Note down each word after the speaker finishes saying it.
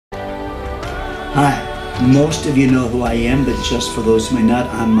Hi, most of you know who I am, but just for those who may not,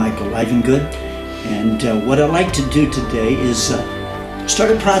 I'm Michael Livengood. And what I'd like to do today is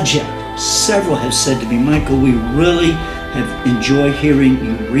start a project. Several have said to me, Michael, we really have enjoyed hearing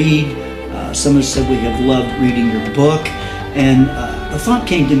you read. Some have said we have loved reading your book. And the thought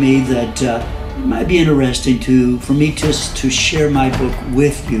came to me that it might be interesting for me to share my book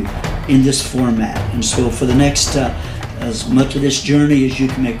with you in this format. And so for the next, as much of this journey as you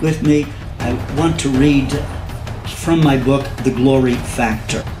can make with me, I want to read from my book, The Glory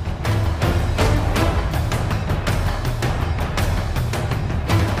Factor.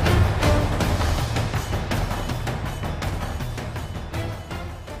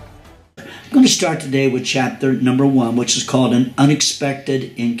 I'm going to start today with chapter number 1, which is called An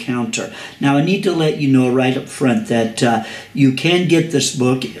Unexpected Encounter. Now, I need to let you know right up front that you can get this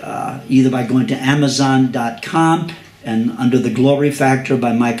book either by going to Amazon.com and under The Glory Factor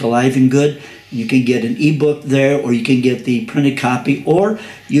by Michael Livengood. You can get an ebook there, or you can get the printed copy, or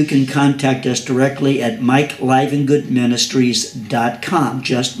you can contact us directly at MikeLivengoodMinistries.com,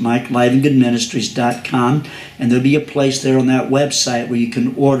 just MikeLivengoodMinistries.com, and there'll be a place there on that website where you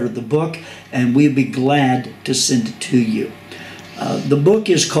can order the book, and we'd be glad to send it to you. The book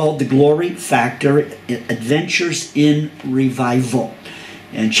is called The Glory Factor, Adventures in Revival.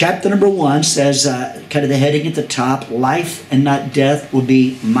 And chapter number 1 says, kind of the heading at the top, Life and Not Death will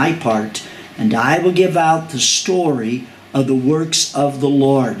be my part, and I will give out the story of the works of the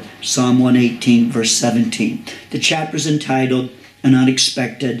Lord. Psalm 118, verse 17. The chapter is entitled, An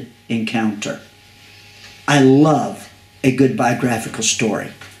Unexpected Encounter. I love a good biographical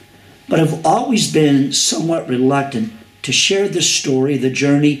story, but I've always been somewhat reluctant to share the story of the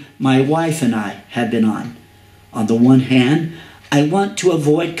journey my wife and I have been on. On the one hand, I want to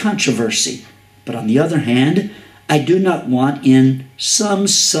avoid controversy, but on the other hand, I do not want in some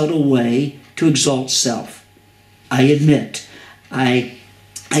subtle way to exalt self. I admit, I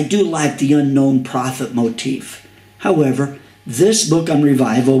do like the unknown prophet motif. However, this book on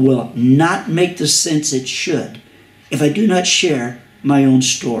revival will not make the sense it should if I do not share my own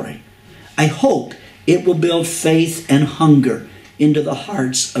story. I hope it will build faith and hunger into the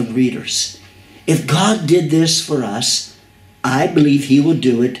hearts of readers. If God did this for us, I believe He will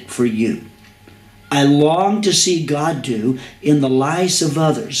do it for you. I long to see God do in the lives of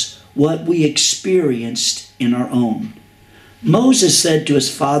others what we experienced in our own. Moses said to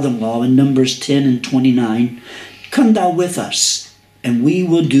his father-in-law in Numbers 10 and 29, "Come thou with us, and we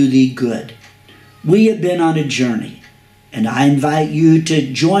will do thee good." We have been on a journey, and I invite you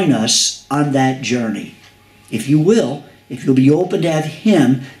to join us on that journey. If you'll be open to have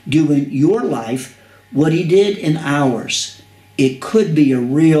Him do in your life what He did in ours, it could be a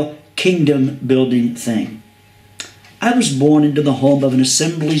real kingdom-building thing. I was born into the home of an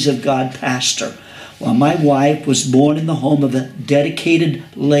Assemblies of God pastor, while my wife was born in the home of a dedicated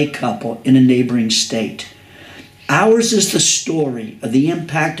lay couple in a neighboring state. Ours is the story of the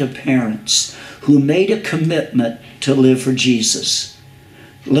impact of parents who made a commitment to live for Jesus.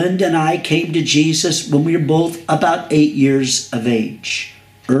 Linda and I came to Jesus when we were both about 8 years of age.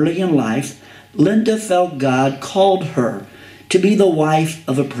 Early in life, Linda felt God called her to be the wife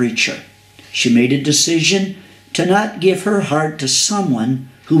of a preacher. She made a decision to not give her heart to someone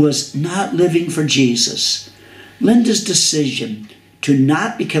who was not living for Jesus. Linda's decision to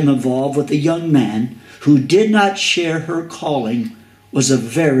not become involved with a young man who did not share her calling was a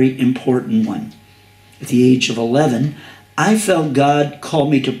very important one. At the age of 11, I felt God call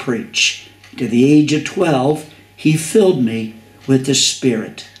me to preach. To the age of 12, He filled me with the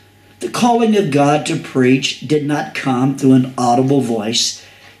Spirit. The calling of God to preach did not come through an audible voice.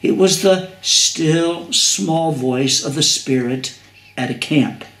 It was the still, small voice of the Spirit at a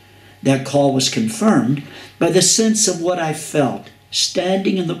camp. That call was confirmed by the sense of what I felt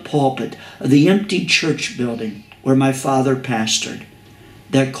standing in the pulpit of the empty church building where my father pastored.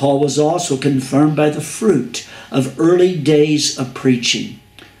 That call was also confirmed by the fruit of early days of preaching.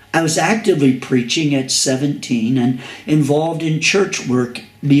 I was actively preaching at 17 and involved in church work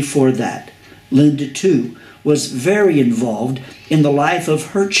before that. Linda, too, was very involved in the life of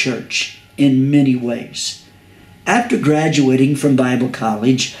her church in many ways. After graduating from Bible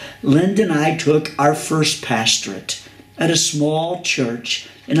college, Linda and I took our first pastorate at a small church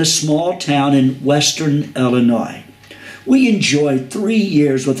in a small town in western Illinois. We enjoyed 3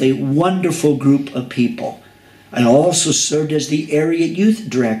 years with a wonderful group of people. I also served as the area youth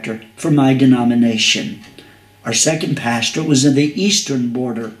director for my denomination. Our second pastor was in the eastern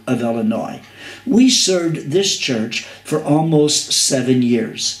border of Illinois. We served this church for almost 7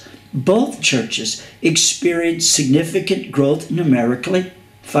 years. Both churches experienced significant growth numerically,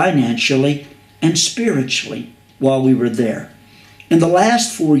 financially, and spiritually while we were there. In the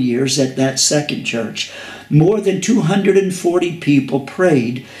last 4 years at that second church, more than 240 people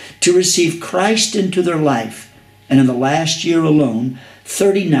prayed to receive Christ into their life. And in the last year alone,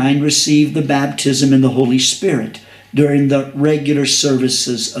 39 received the baptism in the Holy Spirit during the regular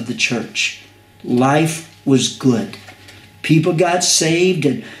services of the church. Life was good. People got saved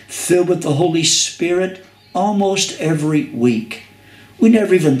and filled with the Holy Spirit almost every week. We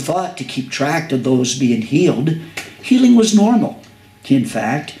never even thought to keep track of those being healed. Healing was normal. In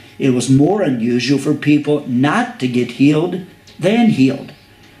fact, it was more unusual for people not to get healed than healed.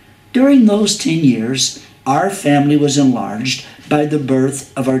 During those 10 years, our family was enlarged by the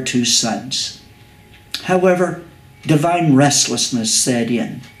birth of our 2 sons. However, divine restlessness set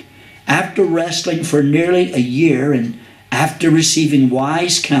in. After wrestling for nearly a year and after receiving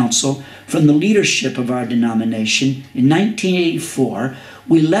wise counsel from the leadership of our denomination, in 1984,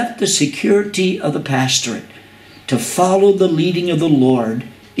 we left the security of the pastorate to follow the leading of the Lord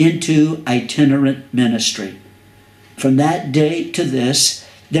into itinerant ministry. From that day to this,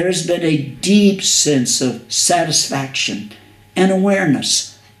 there has been a deep sense of satisfaction and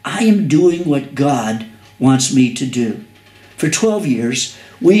awareness. I am doing what God wants me to do. For 12 years,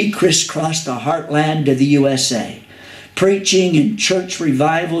 we crisscrossed the heartland of the USA, preaching in church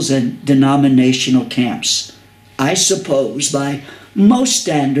revivals and denominational camps. I suppose by most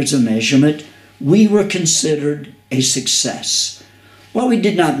standards of measurement, we were considered a success. While we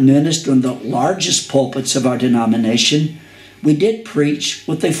did not minister in the largest pulpits of our denomination, we did preach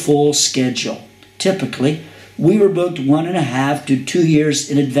with a full schedule. Typically, we were booked 1.5 to 2 years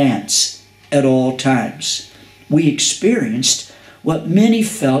in advance at all times. We experienced what many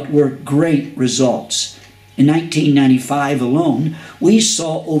felt were great results. In 1995 alone, we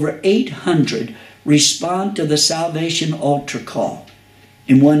saw over 800 respond to the Salvation Altar Call.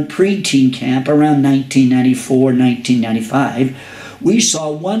 In one preteen camp around 1994-1995, we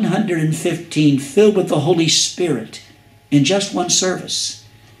saw 115 filled with the Holy Spirit in just one service.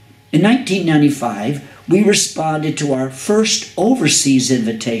 In 1995, we responded to our first overseas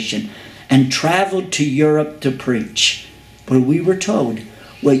invitation and traveled to Europe to preach, where we were told,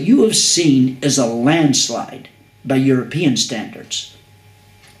 what you have seen is a landslide by European standards.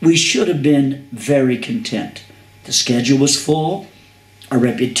 We should have been very content. The schedule was full. Our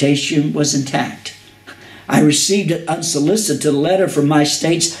reputation was intact. I received an unsolicited letter from my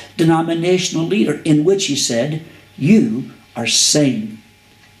state's denominational leader in which he said, you are sane,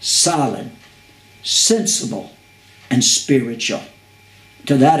 solid, sensible, and spiritual.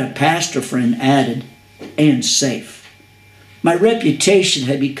 To that, a pastor friend added, and safe. My reputation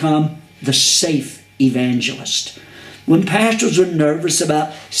had become the safe evangelist. When pastors were nervous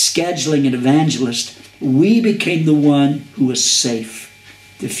about scheduling an evangelist, we became the one who was safe.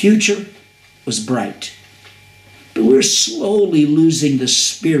 The future was bright. But we were slowly losing the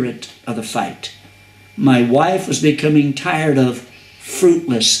spirit of the fight. My wife was becoming tired of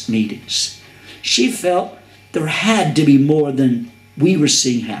fruitless meetings. She felt there had to be more than we were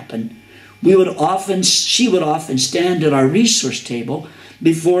seeing happen. She would often stand at our resource table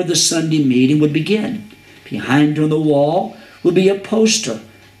before the Sunday meeting would begin. Behind her on the wall would be a poster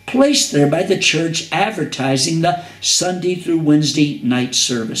placed there by the church advertising the Sunday through Wednesday night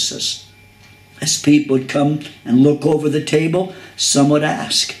services. As people would come and look over the table, some would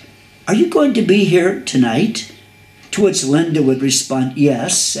ask, are you going to be here tonight? To which Linda would respond,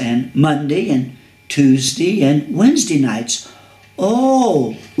 yes, and Monday and Tuesday and Wednesday nights.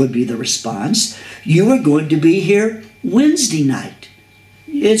 Oh, would be the response. You are going to be here Wednesday night.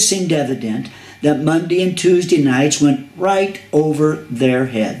 It seemed evident that Monday and Tuesday nights went right over their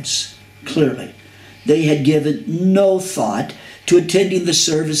heads. Clearly, they had given no thought to attending the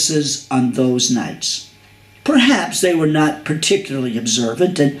services on those nights. Perhaps they were not particularly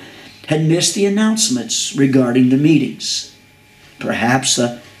observant and had missed the announcements regarding the meetings. Perhaps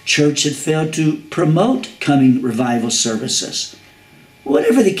the church had failed to promote coming revival services.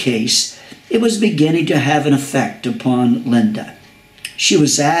 Whatever the case, it was beginning to have an effect upon Linda. She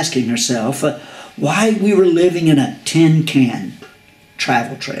was asking herself why we were living in a tin can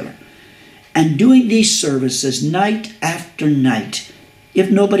travel trailer and doing these services night after night if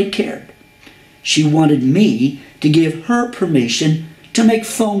nobody cared. She wanted me to give her permission to make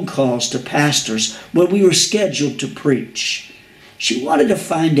phone calls to pastors when we were scheduled to preach. She wanted to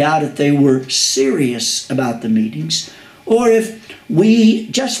find out if they were serious about the meetings or if we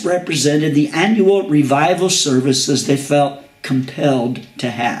just represented the annual revival services they felt compelled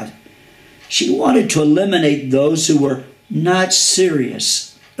to have. She wanted to eliminate those who were not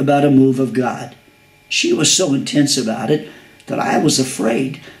serious about a move of God. She was so intense about it that I was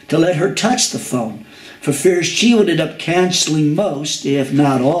afraid to let her touch the phone for fear she would end up canceling most, if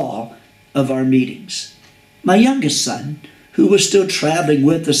not all, of our meetings. My youngest son, who was still traveling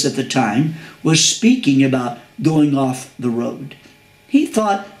with us at the time, was speaking about going off the road. He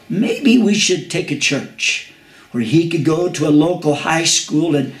thought maybe we should take a church where he could go to a local high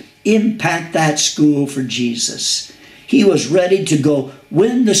school and impact that school for Jesus. He was ready to go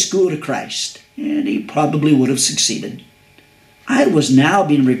win the school to Christ, and he probably would have succeeded. I was now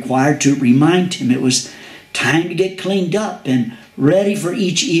being required to remind him it was time to get cleaned up and ready for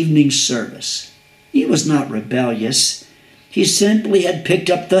each evening service. He was not rebellious. He simply had picked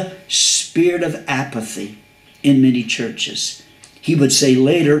up the spirit of apathy in many churches. He would say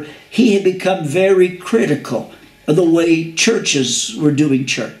later he had become very critical of the way churches were doing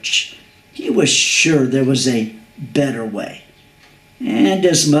church. He was sure there was a better way. And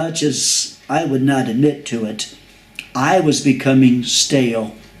as much as I would not admit to it, I was becoming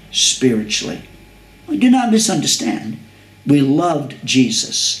stale spiritually. Do not misunderstand. We loved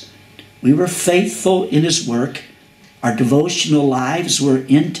Jesus. We were faithful in his work. Our devotional lives were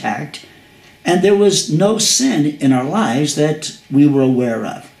intact. And there was no sin in our lives that we were aware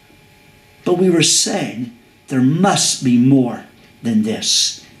of. But we were saying there must be more than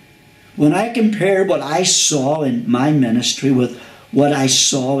this. When I compared what I saw in my ministry with what I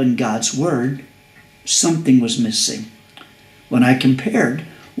saw in God's Word, something was missing. When I compared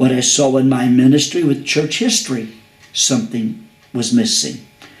what I saw in my ministry with church history, something was missing.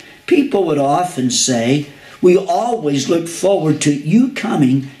 People would often say, we always look forward to you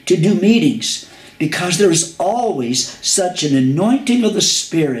coming to do meetings because there's always such an anointing of the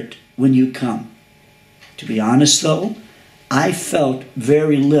Spirit when you come. To be honest though, I felt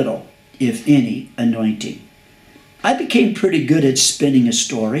very little, if any, anointing. I became pretty good at spinning a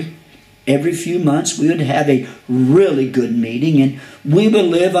story. Every few months we would have a really good meeting and we would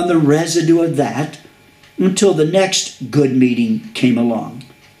live on the residue of that until the next good meeting came along.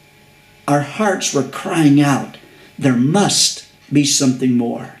 Our hearts were crying out, there must be something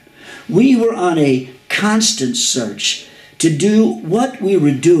more. We were on a constant search to do what we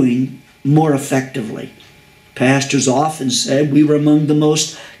were doing more effectively. Pastors often said we were among the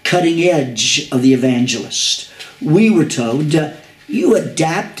most cutting edge of the evangelists. We were told, you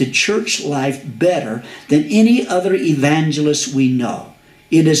adapt to church life better than any other evangelist we know.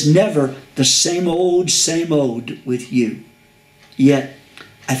 It is never the same old with you. Yet,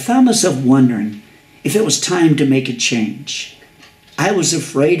 I found myself wondering if it was time to make a change. I was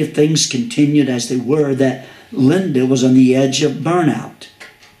afraid if things continued as they were that Linda was on the edge of burnout.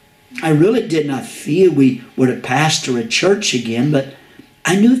 I really did not feel we were to pastor a church again, but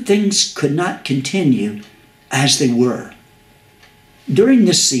I knew things could not continue as they were. During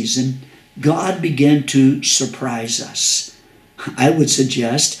this season, God began to surprise us. I would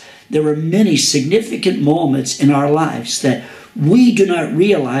suggest there were many significant moments in our lives that we do not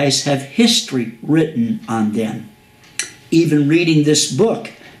realize have history written on them. Even reading this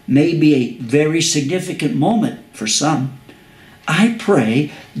book may be a very significant moment for some. I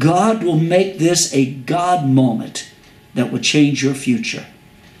pray God will make this a God moment that will change your future.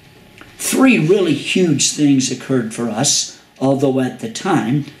 3 really huge things occurred for us, although at the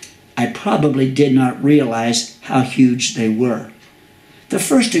time, I probably did not realize how huge they were. The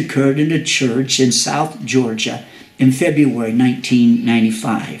first occurred in a church in South Georgia in February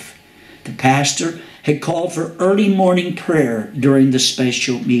 1995. The pastor had called for early morning prayer during the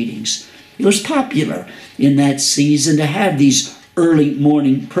special meetings. It was popular in that season to have these early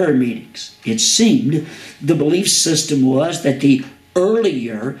morning prayer meetings. It seemed the belief system was that the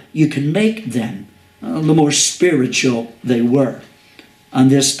earlier you can make them, the more spiritual they were. On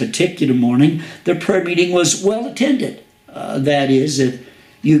this particular morning, the prayer meeting was well attended. That is, if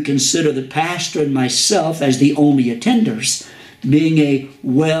you consider the pastor and myself as the only attenders, being a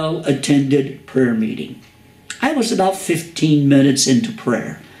well-attended prayer meeting. I was about 15 minutes into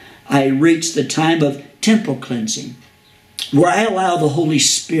prayer. I reached the time of temple cleansing, where I allow the Holy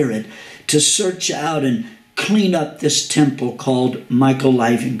Spirit to search out and clean up this temple called Michael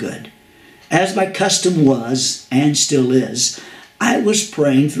Livengood. As my custom was, and still is, I was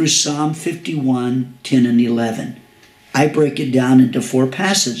praying through Psalm 51, 10, and 11. I break it down into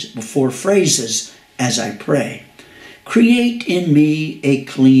 4 phrases as I pray. Create in me a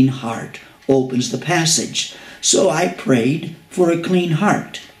clean heart, opens the passage. So I prayed for a clean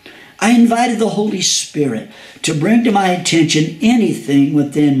heart. I invited the Holy Spirit to bring to my attention anything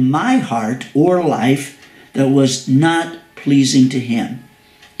within my heart or life that was not pleasing to Him.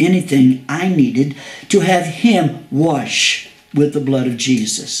 Anything I needed to have Him wash with the blood of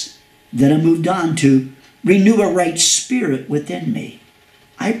Jesus. Then I moved on to renew a right spirit within me.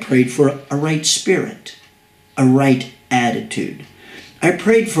 I prayed for a right spirit, a right attitude. I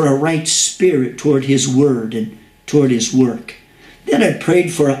prayed for a right spirit toward His Word and toward His work. Then I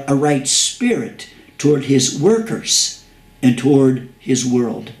prayed for a right spirit toward His workers and toward His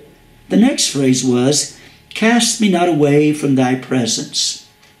world. The next phrase was, cast me not away from thy presence.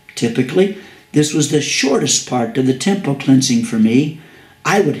 Typically, this was the shortest part of the temple cleansing for me.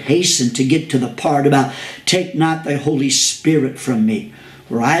 I would hasten to get to the part about take not thy Holy Spirit from me,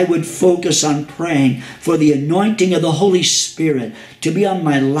 where I would focus on praying for the anointing of the Holy Spirit to be on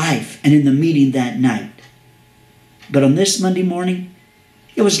my life and in the meeting that night. But on this Monday morning,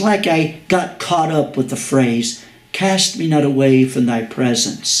 it was like I got caught up with the phrase, cast me not away from thy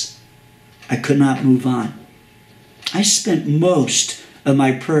presence. I could not move on. I spent most of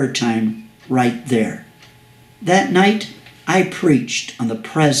my prayer time right there. That night, I preached on the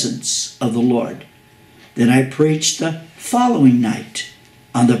presence of the Lord. Then I preached the following night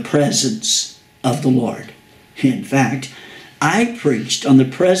on the presence of the Lord. In fact, I preached on the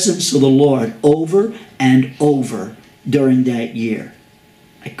presence of the Lord over and over during that year.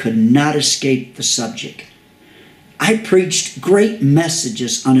 I could not escape the subject. I preached great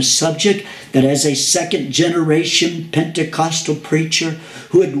messages on a subject that as a second-generation Pentecostal preacher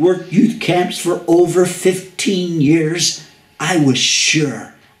who had worked youth camps for over 15 years, I was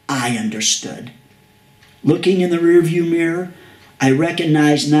sure I understood. Looking in the rearview mirror, I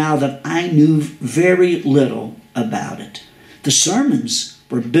recognize now that I knew very little about it. The sermons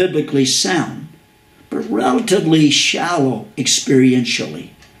were biblically sound, but relatively shallow experientially.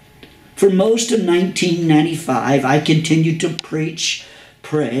 For most of 1995, I continued to preach,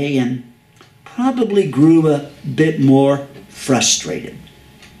 pray, and probably grew a bit more frustrated.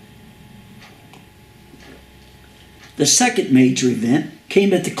 The second major event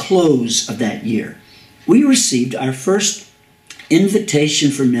came at the close of that year. We received our first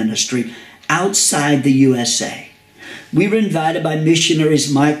invitation for ministry outside the USA. We were invited by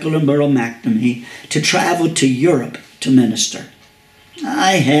missionaries Michael and Merle McNamee to travel to Europe to minister.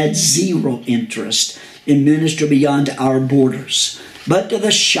 I had zero interest in ministry beyond our borders, but to the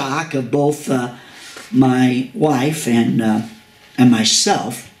shock of both my wife and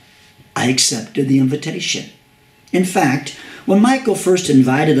myself, I accepted the invitation. In fact, when Michael first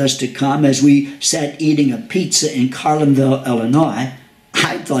invited us to come as we sat eating a pizza in Carlinville, Illinois,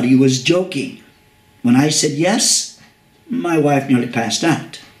 I thought he was joking. When I said yes, my wife nearly passed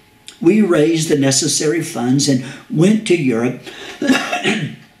out. We raised the necessary funds and went to Europe,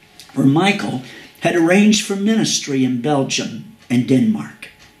 where Michael had arranged for ministry in Belgium and Denmark.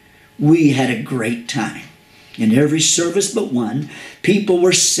 We had a great time. In every service but one, people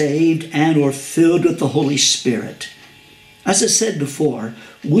were saved and or filled with the Holy Spirit. As I said before,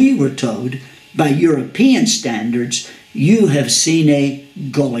 we were told, by European standards, you have seen a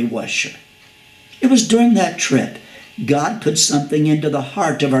gully washer. It was during that trip God put something into the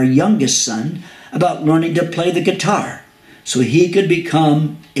heart of our youngest son about learning to play the guitar so he could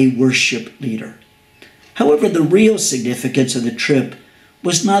become a worship leader. However, the real significance of the trip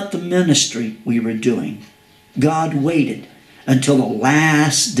was not the ministry we were doing. God waited until the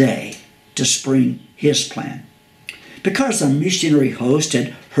last day to spring His plan. Because our missionary host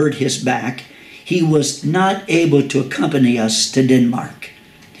had hurt his back, he was not able to accompany us to Denmark.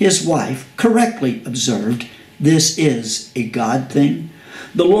 His wife correctly observed, this is a God thing.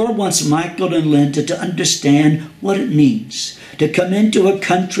 The Lord wants Michael and Linda to understand what it means to come into a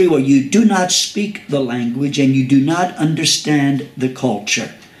country where you do not speak the language and you do not understand the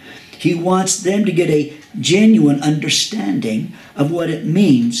culture. He wants them to get a genuine understanding of what it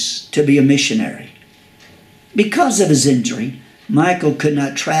means to be a missionary. Because of his injury, Michael could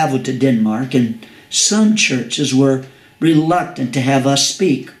not travel to Denmark, and some churches were reluctant to have us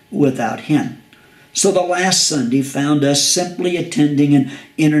speak without him. So the last Sunday found us simply attending an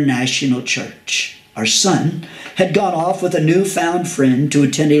international church. Our son had gone off with a newfound friend to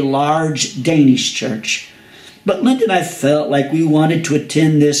attend a large Danish church. But Linda and I felt like we wanted to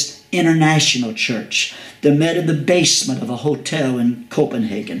attend this international church that met in the basement of a hotel in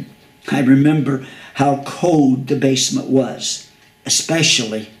Copenhagen. I remember how cold the basement was,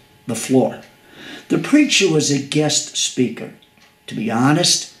 especially the floor. The preacher was a guest speaker. To be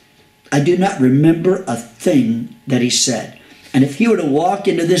honest, I do not remember a thing that he said. And if he were to walk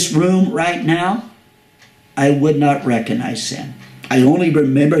into this room right now, I would not recognize him. I only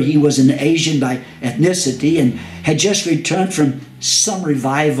remember he was an Asian by ethnicity and had just returned from some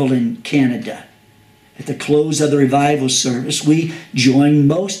revival in Canada. At the close of the revival service, we joined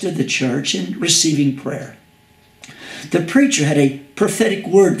most of the church in receiving prayer. The preacher had a prophetic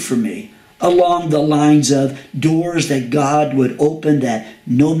word for me along the lines of doors that God would open that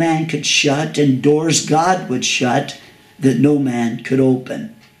no man could shut, and doors God would shut that no man could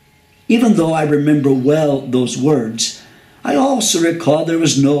open. Even though I remember well those words, I also recall there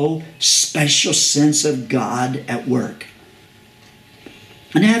was no special sense of God at work.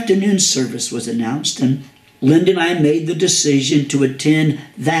 An afternoon service was announced, and Linda and I made the decision to attend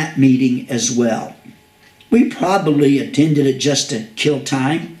that meeting as well. We probably attended it just to kill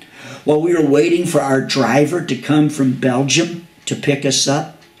time while we were waiting for our driver to come from Belgium to pick us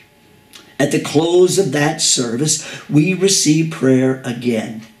up. At the close of that service, we received prayer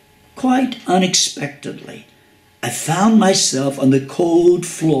again. Quite unexpectedly, I found myself on the cold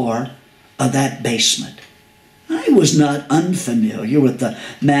floor of that basement. I was not unfamiliar with the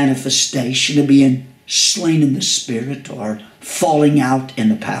manifestation of being slain in the Spirit or falling out in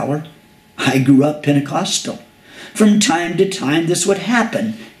the power. I grew up Pentecostal. From time to time, this would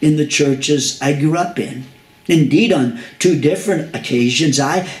happen in the churches I grew up in. Indeed, on 2 different occasions,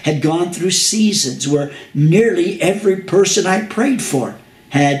 I had gone through seasons where nearly every person I prayed for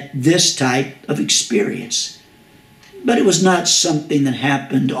had this type of experience. But it was not something that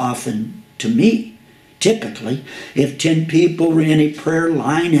happened often to me. Typically, if 10 people were in a prayer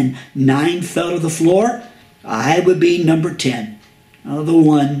line and 9 fell to the floor, I would be number 10, the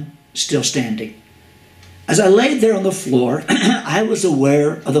one still standing. As I laid there on the floor, I was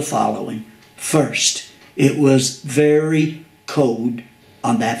aware of the following. First, it was very cold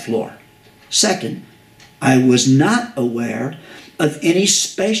on that floor. Second, I was not aware of any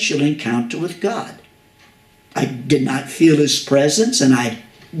special encounter with God. I did not feel His presence, and I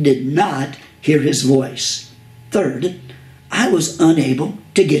did not hear His voice. Third, I was unable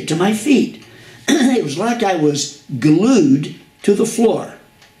to get to my feet. It was like I was glued to the floor.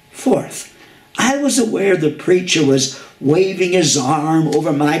 Fourth, I was aware the preacher was waving his arm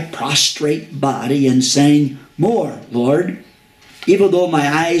over my prostrate body and saying, "More, Lord." Even though my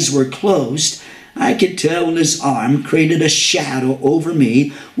eyes were closed, I could tell when his arm created a shadow over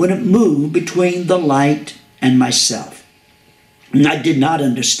me when it moved between the light and myself. And I did not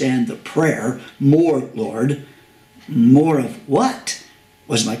understand the prayer, "More, Lord." More of what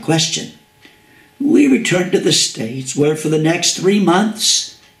was my question. We returned to the States, where for the next 3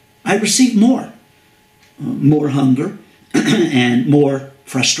 months I received more hunger and more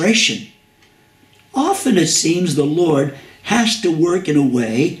frustration. Often it seems the Lord has to work in a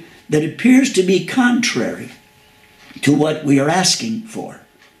way that appears to be contrary to what we are asking for.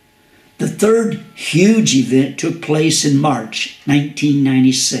 The third huge event took place in March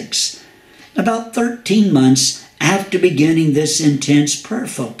 1996, about 13 months after beginning this intense prayer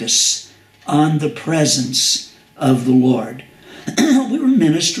focus on the presence of the Lord. We were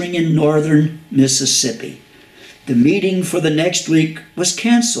ministering in northern Mississippi. The meeting for the next week was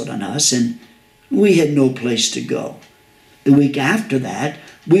canceled on us, and we had no place to go. The week after that,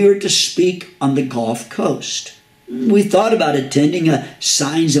 we were to speak on the Gulf Coast. We thought about attending a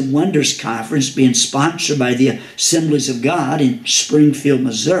Signs and Wonders conference being sponsored by the Assemblies of God in Springfield,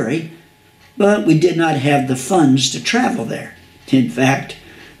 Missouri, but we did not have the funds to travel there. In fact,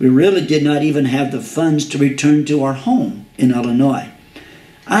 we really did not even have the funds to return to our home in Illinois.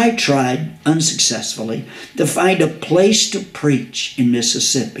 I tried, unsuccessfully, to find a place to preach in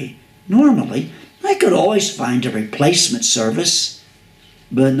Mississippi. Normally, I could always find a replacement service,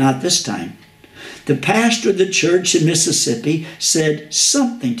 but not this time. The pastor of the church in Mississippi said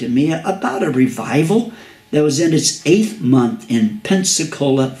something to me about a revival that was in its 8th month in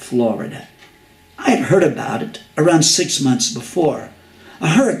Pensacola, Florida. I had heard about it around 6 months before. A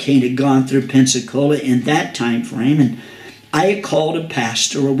hurricane had gone through Pensacola in that time frame, and I had called a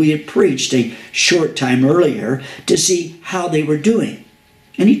pastor where we had preached a short time earlier to see how they were doing.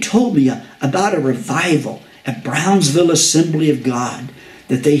 And he told me about a revival at Brownsville Assembly of God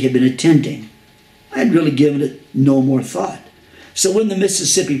that they had been attending. I had really given it no more thought. So when the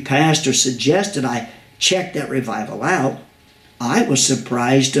Mississippi pastor suggested I check that revival out, I was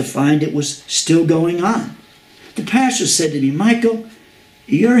surprised to find it was still going on. The pastor said to me, "Michael,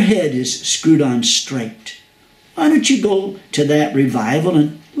 your head is screwed on straight. Why don't you go to that revival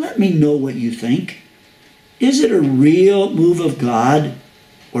and let me know what you think? Is it a real move of God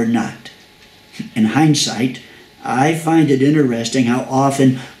or not?" In hindsight, I find it interesting how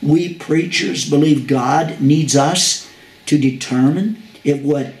often we preachers believe God needs us to determine if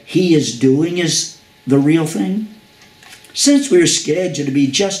what He is doing is the real thing. Since we were scheduled to be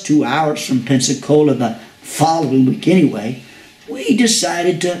just 2 hours from Pensacola the following week anyway, we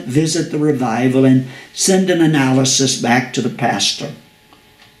decided to visit the revival and send an analysis back to the pastor.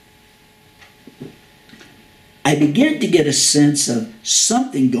 I began to get a sense of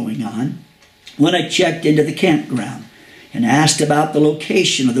something going on when I checked into the campground and asked about the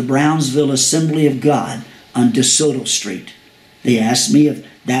location of the Brownsville Assembly of God on DeSoto Street. They asked me if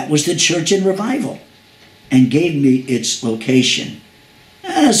that was the church in revival and gave me its location.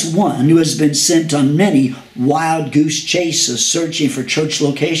 As one who has been sent on many wild goose chases searching for church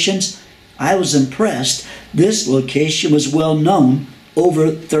locations, I was impressed this location was well known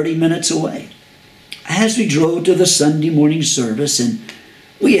over 30 minutes away. As we drove to the Sunday morning service and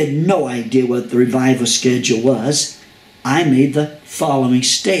we had no idea what the revival schedule was, I made the following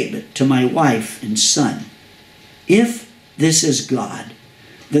statement to my wife and son. If this is God,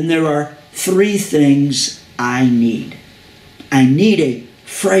 then there are three things I need. I need a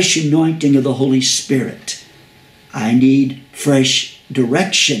fresh anointing of the Holy Spirit. I need fresh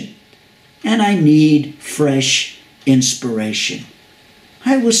direction. And I need fresh inspiration.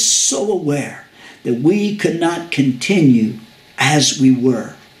 I was so aware that we could not continue as we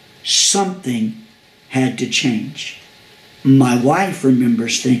were. Something had to change. My wife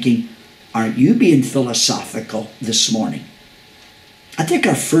remembers thinking, aren't you being philosophical this morning? I think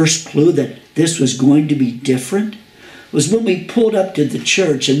our first clue that this was going to be different was when we pulled up to the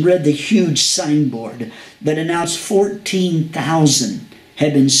church and read the huge signboard that announced 14,000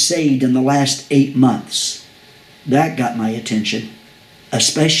 had been saved in the last 8 months. That got my attention,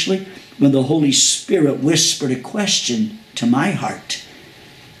 especially when the Holy Spirit whispered a question to my heart.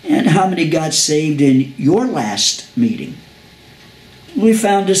 And how many got saved in your last meeting? We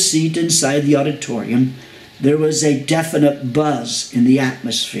found a seat inside the auditorium. There was a definite buzz in the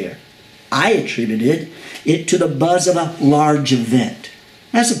atmosphere. I attributed it to the buzz of a large event.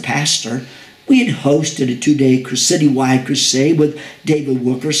 As a pastor, we had hosted a 2-day citywide crusade with David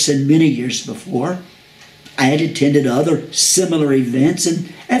Wilkerson many years before. I had attended other similar events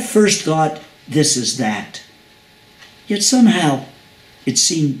and at first thought, this is that. Yet somehow it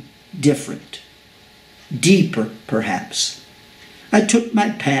seemed different, deeper perhaps. I took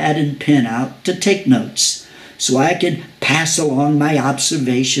my pad and pen out to take notes so I could pass along my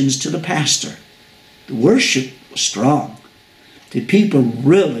observations to the pastor. The worship was strong. The people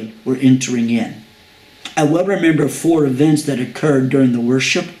really were entering in. I well remember 4 events that occurred during the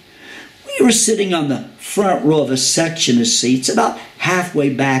worship. We were sitting on the front row of a section of seats about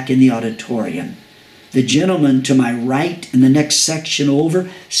halfway back in the auditorium. The gentleman to my right in the next section over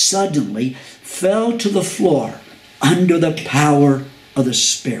suddenly fell to the floor under the power of the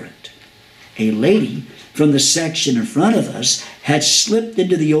Spirit. A lady from the section in front of us had slipped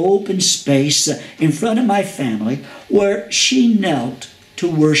into the open space in front of my family where she knelt to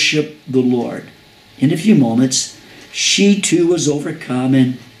worship the Lord. In a few moments, she too was overcome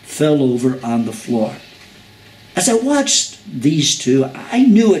and fell over on the floor. As I watched these two, I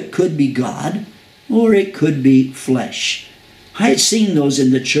knew it could be God or it could be flesh. I had seen those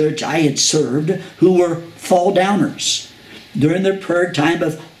in the church I had served who were fall downers. During their prayer time,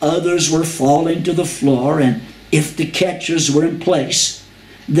 if others were falling to the floor and if the catchers were in place,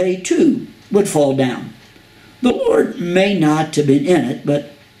 they too would fall down. The Lord may not have been in it,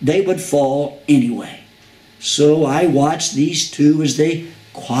 but they would fall anyway. So I watched these two as they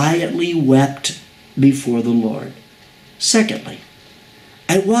quietly wept before the Lord. Secondly,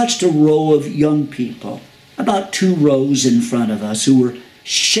 I watched a row of young people, about 2 rows in front of us, who were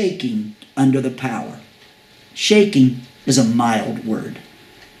shaking under the power. Shaking is a mild word.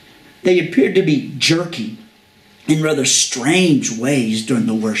 They appeared to be jerking in rather strange ways during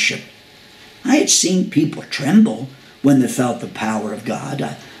the worship. I had seen people tremble when they felt the power of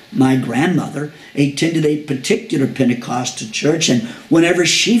God. My grandmother attended a particular Pentecostal church, and whenever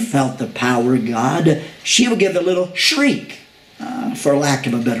she felt the power of God, she would give a little shriek, for lack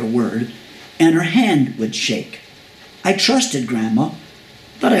of a better word, and her hand would shake. I trusted Grandma,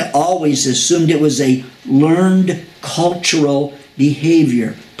 but I always assumed it was a learned cultural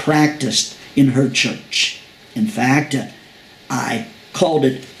behavior practiced in her church. In fact, I called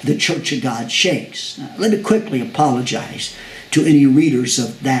it the Church of God Shakes. Let me quickly apologize to any readers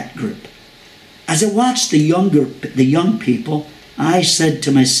of that group. As I watched the young people, I said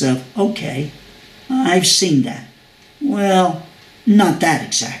to myself, okay, I've seen that. Well, not that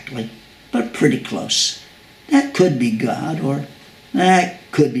exactly, but pretty close. That could be God, or that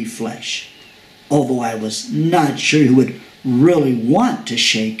could be flesh. Although I was not sure who would really want to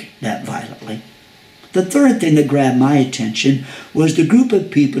shake that violently. The third thing that grabbed my attention was the group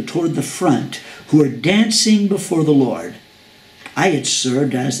of people toward the front who were dancing before the Lord. I had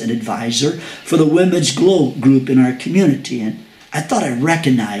served as an advisor for the Women's Glow group in our community, and I thought I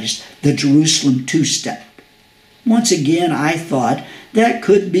recognized the Jerusalem two-step. Once again, I thought that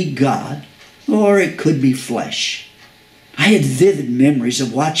could be God or it could be flesh. I had vivid memories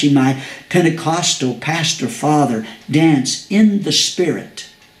of watching my Pentecostal pastor father dance in the Spirit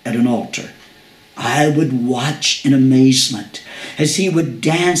at an altar. I would watch in amazement as he would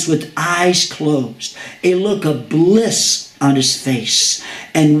dance with eyes closed, a look of bliss on his face,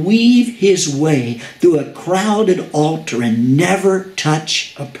 and weave his way through a crowded altar and never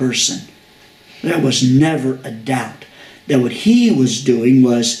touch a person. There was never a doubt that what he was doing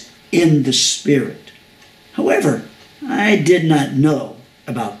was in the Spirit. However, I did not know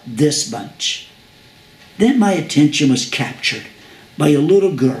about this bunch. Then my attention was captured by a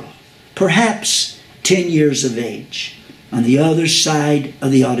little girl, perhaps 10 years of age, on the other side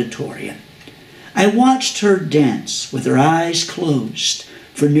of the auditorium. I watched her dance with her eyes closed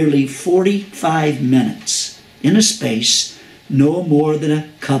for nearly 45 minutes in a space no more than a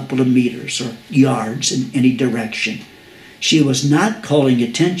couple of meters or yards in any direction. She was not calling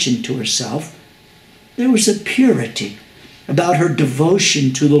attention to herself. There was a purity about her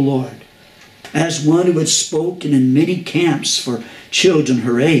devotion to the Lord. As one who had spoken in many camps for children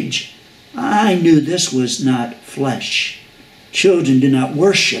her age, I knew this was not flesh. Children do not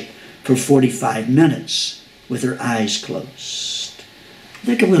worship for 45 minutes with their eyes closed. I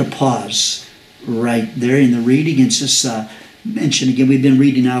think I'm going to pause right there in the reading and just mention again, we've been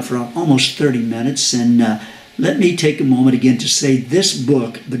reading now for almost 30 minutes, and let me take a moment again to say this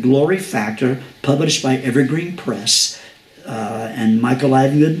book, The Glory Factor, published by Evergreen Press, and Michael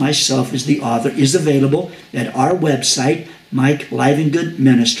Livengood, myself, is the author, is available at our website,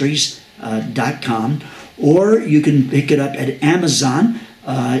 MikeLivengoodMinistries.com, or you can pick it up at Amazon,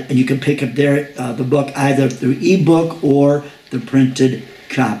 and you can pick up there the book either through ebook or the printed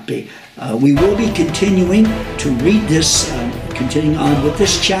copy. We will be continuing to read this, continuing on with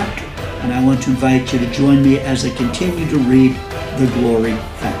this chapter, and I want to invite you to join me as I continue to read The Glory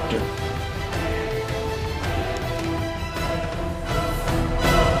Factor.